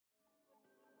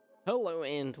Hello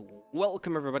and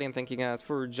welcome everybody, and thank you guys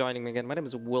for joining me again. My name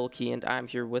is Wilkie and I'm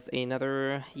here with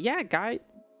another guide.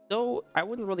 Though I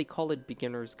wouldn't really call it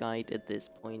beginner's guide at this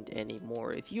point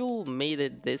anymore. If you made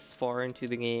it this far into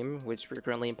the game, which we're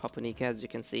currently in Papunika as you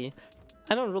can see,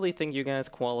 I don't really think you guys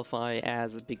qualify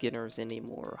as beginners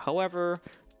anymore. However,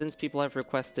 since people have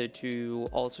requested to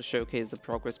also showcase the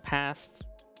progress past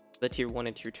the tier 1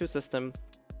 and tier 2 system,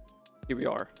 here we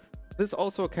are. This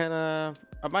also kind of,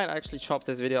 I might actually chop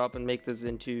this video up and make this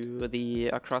into the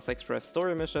Across Express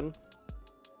story mission,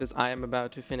 because I am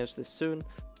about to finish this soon.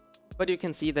 But you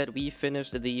can see that we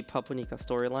finished the Papunika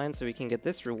storyline, so we can get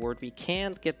this reward. We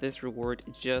can't get this reward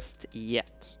just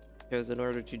yet, because in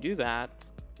order to do that,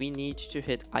 we need to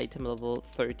hit item level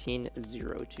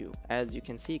 1302. As you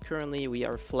can see, currently we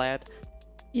are flat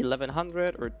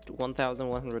 1100 or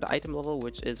 1100 item level,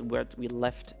 which is what we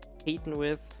left Peyton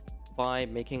with by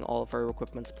making all of our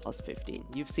equipments plus 15.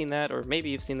 You've seen that, or maybe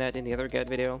you've seen that in the other guide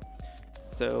video.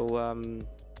 So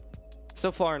so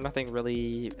far nothing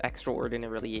really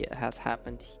extraordinary has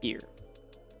happened here.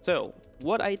 So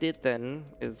what I did then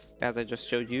is, as I just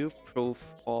showed you, proof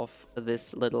of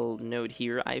this little note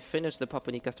here, I finished the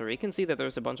Papunika story. You can see that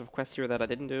there's a bunch of quests here that I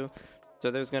didn't do.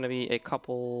 So there's going to be a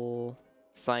couple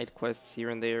side quests here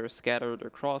and there scattered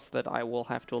across that I will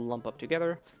have to lump up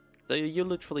together. So you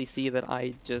literally see that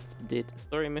I just did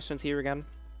story missions here again,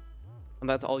 and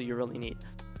that's all you really need.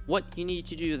 What you need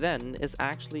to do then is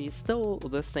actually still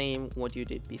the same what you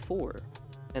did before,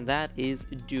 and that is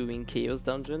doing chaos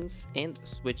dungeons and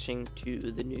switching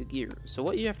to the new gear. So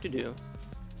what you have to do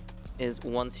is,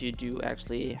 once you do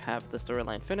actually have the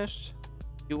storyline finished,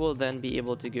 you will then be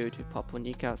able to go to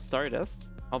Papunika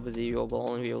Stardust. Obviously you will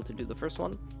only be able to do the first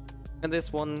one, and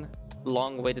this one,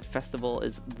 long-awaited festival,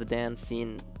 is the dance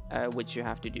scene which you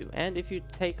have to do. And if you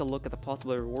take a look at the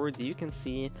possible rewards, you can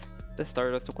see the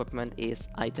Stardust equipment is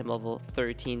item level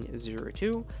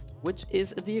 1302, which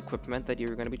is the equipment that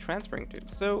you're going to be transferring to.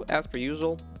 So as per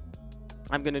usual,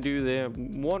 I'm going to do the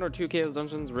 1 or 2 chaos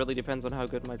dungeons, really depends on how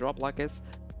good my drop luck is,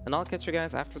 and I'll catch you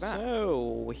guys after that.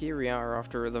 So here we are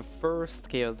after the first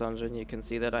chaos dungeon. You can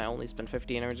see that I only spent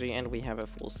 50 energy and we have a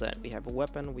full set. We have a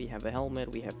weapon, we have a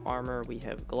helmet, we have armor, we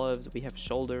have gloves, we have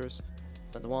shoulders.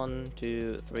 That's 1,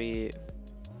 2, 3,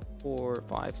 4,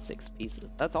 5, 6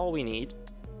 pieces. That's all we need.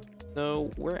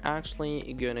 So we're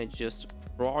actually gonna just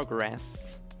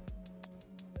progress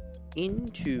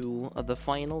into the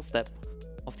final step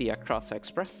of the Across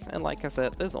Express. And like I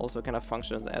said, this also kind of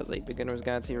functions as a beginner's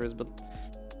guide series, but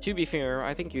to be fair,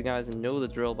 I think you guys know the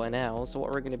drill by now. So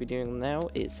what we're going to be doing now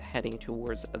is heading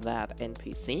towards that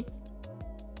NPC,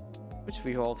 which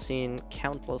we've all seen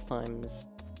countless times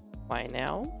by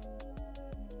now.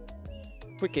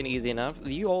 Quick and easy enough.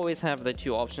 You always have the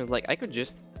two options. Like, I could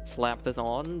just slap this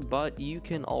on, but you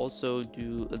can also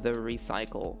do the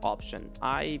recycle option.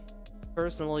 I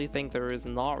personally think there is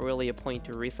not really a point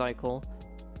to recycle.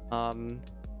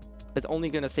 It's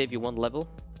only going to save you 1 level,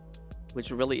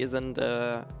 which really isn't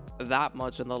that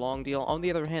much in the long deal. On the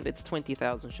other hand, it's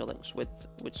 20,000 shillings,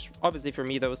 which obviously for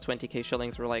me those 20k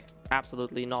shillings were like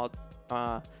absolutely not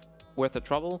worth the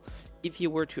trouble. If you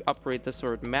were to upgrade the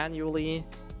sword manually,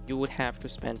 you would have to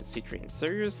spend citrines. So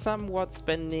you're somewhat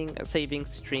saving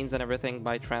citrines and everything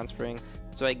by transferring.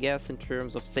 So I guess in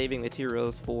terms of saving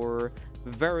materials for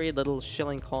very little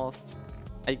shilling cost,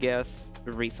 I guess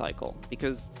recycle,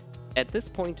 because at this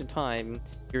point in time,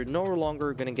 you're no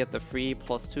longer going to get the free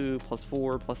 +2,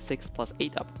 +4, +6,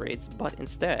 +8 upgrades, but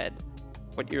instead,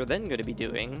 what you're then going to be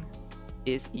doing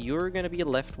is you're going to be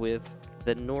left with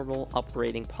the normal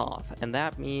upgrading path. And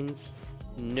that means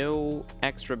no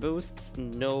extra boosts,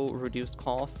 no reduced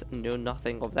cost, no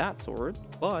nothing of that sort,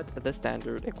 but the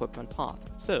standard equipment path.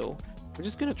 So we're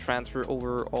just going to transfer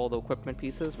over all the equipment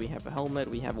pieces. We have a helmet,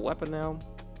 we have a weapon now.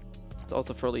 It's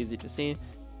also fairly easy to see.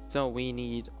 So we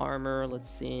need armor, let's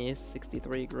see,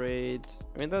 63 grade.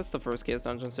 I mean, that's the first chaos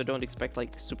dungeon, so don't expect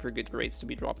like super good grades to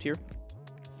be dropped here.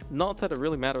 Not that it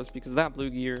really matters, because that blue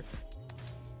gear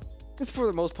is for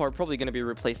the most part probably going to be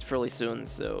replaced fairly soon.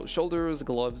 So shoulders,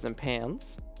 gloves, and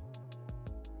pants.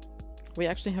 We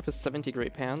actually have a 70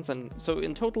 grade pants, and so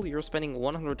in total you're spending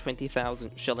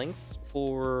 120,000 shillings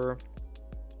for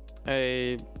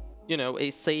a, you know,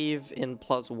 a save in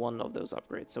 +1 of those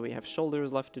upgrades. So we have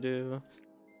shoulders left to do,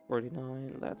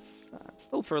 49, that's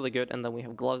still fairly good, and then we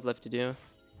have gloves left to do.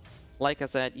 Like I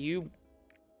said, you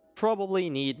probably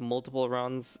need multiple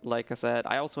runs. Like I said,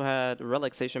 I also had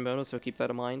relaxation bonus, so keep that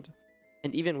in mind.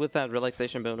 And even with that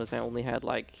relaxation bonus, I only had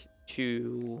like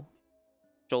 2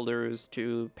 shoulders,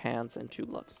 2 pants, and 2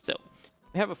 gloves. So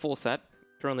we have a full set.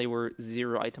 Currently we're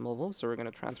 0 item level, so we're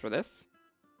going to transfer this.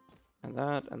 and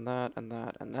that, and that, and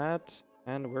that, and that,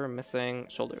 and we're missing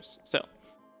shoulders. So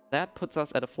that puts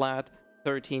us at a flat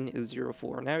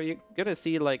 1304. Now you're gonna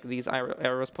see like these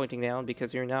arrows pointing down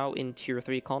because you're now in tier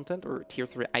 3 content or tier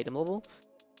 3 item level,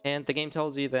 and the game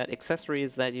tells you that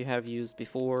accessories that you have used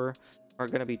before are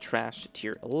gonna be trash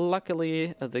tier.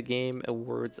 Luckily, the game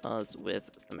awards us with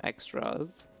some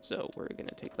extras, so we're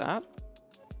gonna take that.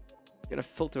 Gonna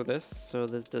filter this so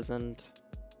this doesn't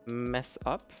mess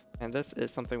up, and this is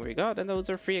something we got, and those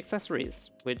are free accessories,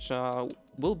 which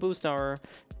will boost our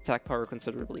attack power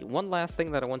considerably. One last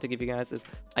thing that I want to give you guys is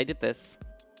I did this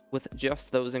with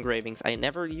just those engravings. I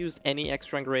never used any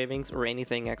extra engravings or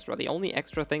anything extra. The only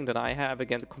extra thing that I have,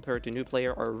 again, compared to new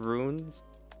player, are runes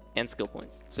and skill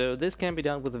points. So this can be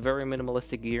done with very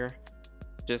minimalistic gear,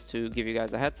 just to give you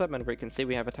guys a heads up. And we can see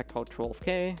we have attack power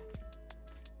 12k.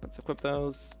 Let's equip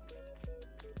those.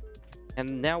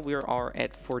 And now we are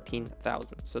at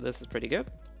 14,000. So this is pretty good.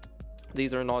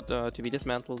 These are not to be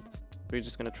dismantled. We're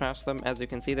just going to trash them. As you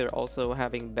can see, they're also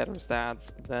having better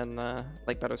stats than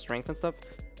like better strength and stuff.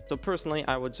 So personally,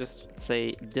 I would just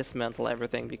say dismantle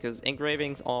everything, because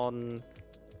engravings on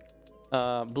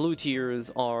blue tiers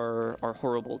are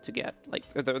horrible to get. Like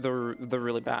they're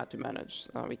really bad to manage.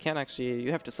 We can't actually,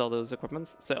 you have to sell those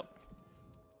equipments. So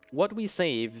what we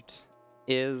saved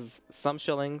is some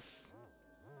shillings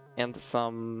and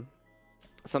some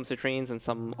citrines and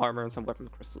some armor and some weapon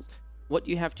crystals. What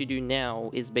you have to do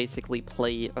now is basically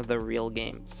play the real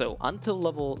game. So until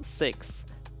level 6,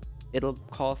 it'll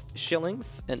cost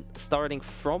shillings, and starting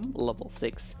from level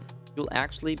 6, you'll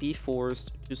actually be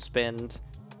forced to spend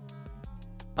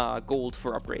gold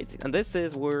for upgrades. And this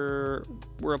is where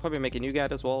we'll probably make a new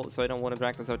guide as well, so I don't want to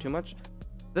drag this out too much.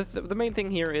 The main thing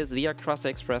here is the Ark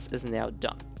Express is now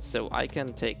done. So I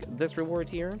can take this reward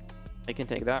here, I can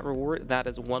take that reward, that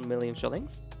is 1 million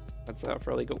shillings. That's a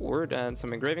fairly good reward, and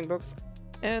some engraving books.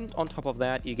 And on top of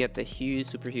that, you get the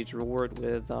super huge reward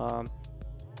with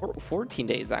 14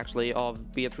 days actually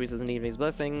of Beatrice's and Eve's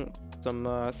Blessing,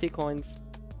 some sea coins,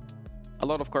 a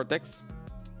lot of card decks,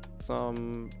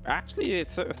 some actually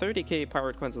 30k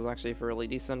pirate coins is actually fairly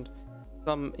decent,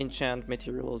 some enchant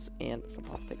materials, and some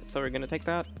hot tickets. So we're gonna take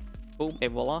that, boom, et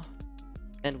voila,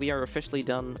 and we are officially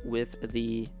done with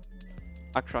the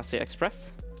Ark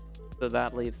Express. So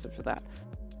that leaves it for that.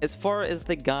 As far as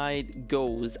the guide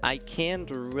goes, I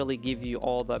can't really give you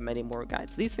all that many more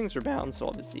guides. These things are bound, so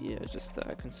obviously just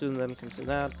consume them, consume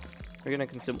that. We're gonna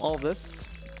consume all this.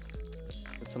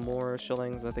 Get some more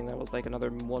shillings. I think that was like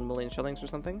another 1 million shillings or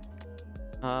something.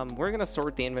 We're gonna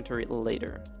sort the inventory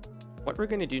later. What we're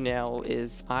gonna do now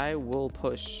is I will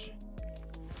push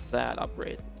that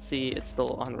upgrade. See, it's still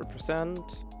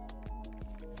 100%.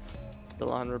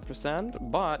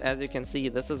 100%, but as you can see,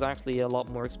 this is actually a lot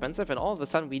more expensive, and all of a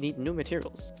sudden we need new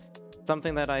materials.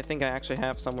 Something that I think I actually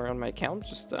have somewhere on my account,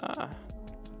 just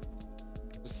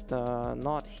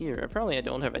not here. Apparently I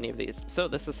don't have any of these, so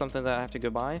this is something that I have to go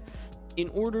buy in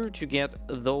order to get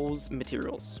those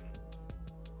materials,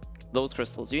 those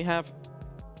crystals. You have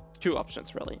two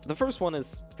options really. The first one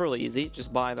is fairly easy,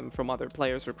 just buy them from other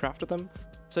players who crafted them.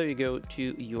 So you go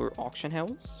to your auction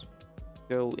house,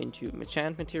 go into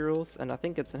enchant materials, and I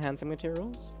think it's enhancing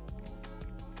materials.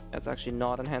 That's actually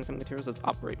not enhancing materials, it's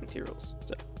upgrade materials.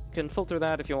 So you can filter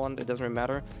that if you want, it doesn't really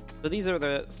matter. So these are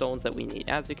the stones that we need.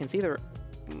 As you can see, they're,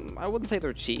 I wouldn't say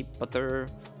they're cheap, but they're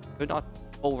not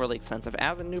overly expensive.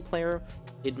 As a new player,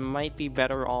 it might be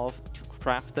better off to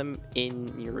craft them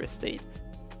in your estate.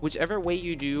 Whichever way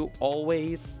you do,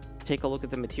 always take a look at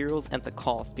the materials and the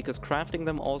cost, because crafting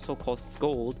them also costs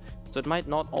gold, so it might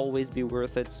not always be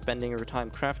worth it spending your time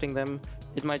crafting them.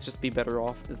 It might just be better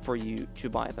off for you to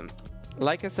buy them.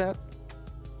 Like I said,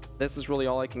 this is really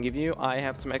all I can give you. I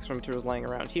have some extra materials lying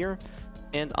around here,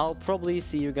 and I'll probably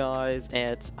see you guys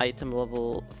at item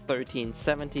level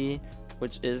 1370,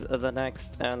 which is the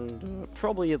next and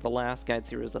probably the last guide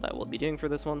series that I will be doing for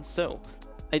this one. So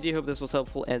I do hope this was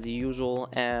helpful as usual.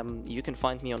 You can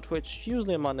find me on Twitch,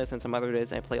 usually on Mondays, and some other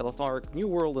days I play Lost Ark, New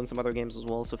World, and some other games as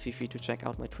well, so feel free to check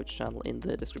out my Twitch channel in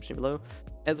the description below,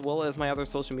 as well as my other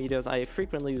social medias. I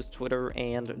frequently use Twitter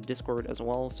and Discord as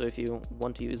well, so if you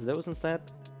want to use those instead,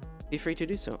 feel free to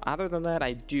do so. Other than that,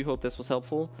 I do hope this was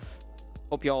helpful.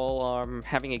 Hope you all are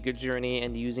having a good journey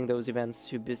and using those events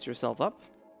to boost yourself up,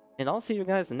 and I'll see you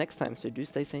guys next time, so do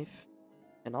stay safe,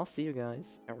 and I'll see you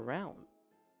guys around.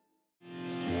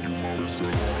 Won't you mama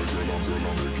girl,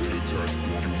 I'm gonna get attacked.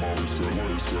 Won't you mama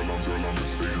girl, I'm gonna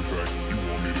stay in fact. You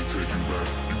want me to take you back,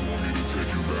 you want me to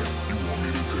take you back, you want me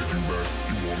to take you back,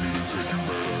 you want me to take you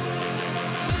back.